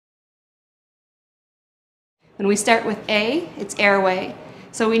When we start with A, it's airway.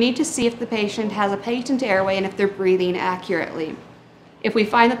 So we need to see if the patient has a patent airway and if they're breathing accurately. If we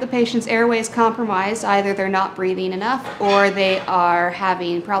find that the patient's airway is compromised, either they're not breathing enough or they are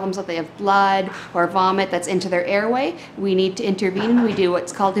having problems that they have blood or vomit that's into their airway, we need to intervene. We do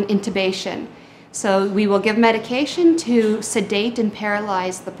what's called an intubation. So we will give medication to sedate and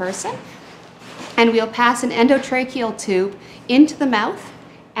paralyze the person, and we'll pass an endotracheal tube into the mouth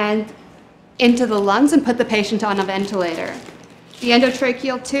and into the lungs and put the patient on a ventilator. The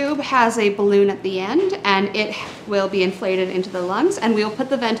endotracheal tube has a balloon at the end, and it will be inflated into the lungs, and we will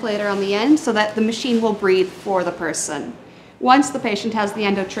put the ventilator on the end so that the machine will breathe for the person. Once the patient has the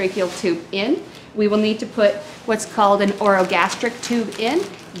endotracheal tube in, we will need to put what's called an orogastric tube in.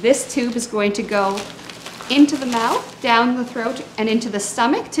 This tube is going to go into the mouth, down the throat, and into the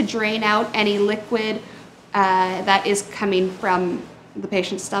stomach to drain out any liquid that is coming from the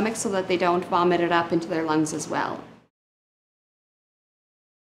patient's stomach so that they don't vomit it up into their lungs as well.